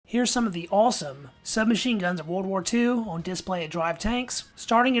Here's some of the awesome submachine guns of World War II on display at Drive Tanks.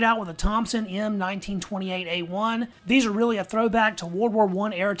 Starting it out with a Thompson M1928A1. These are really a throwback to World War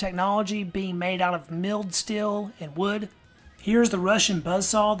I era technology being made out of milled steel and wood. Here's the Russian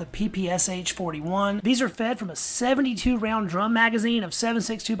buzzsaw, the PPSH-41. These are fed from a 72-round drum magazine of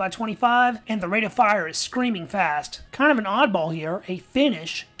 7.62x25, and the rate of fire is screaming fast. Kind of an oddball here, a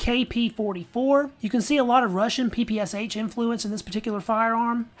Finnish KP-44. You can see a lot of Russian PPSH influence in this particular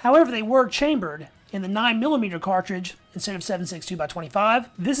firearm. However, they were chambered in the 9mm cartridge instead of 7.62x25.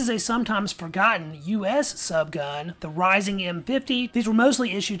 This is a sometimes forgotten US subgun, the Rising M50. These were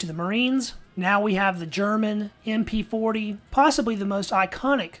mostly issued to the Marines. Now we have the German MP40, possibly the most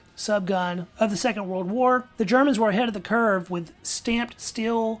iconic subgun of the Second World War. The Germans were ahead of the curve with stamped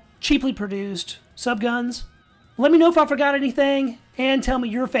steel, cheaply produced subguns. Let me know if I forgot anything, and tell me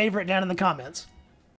your favorite down in the comments.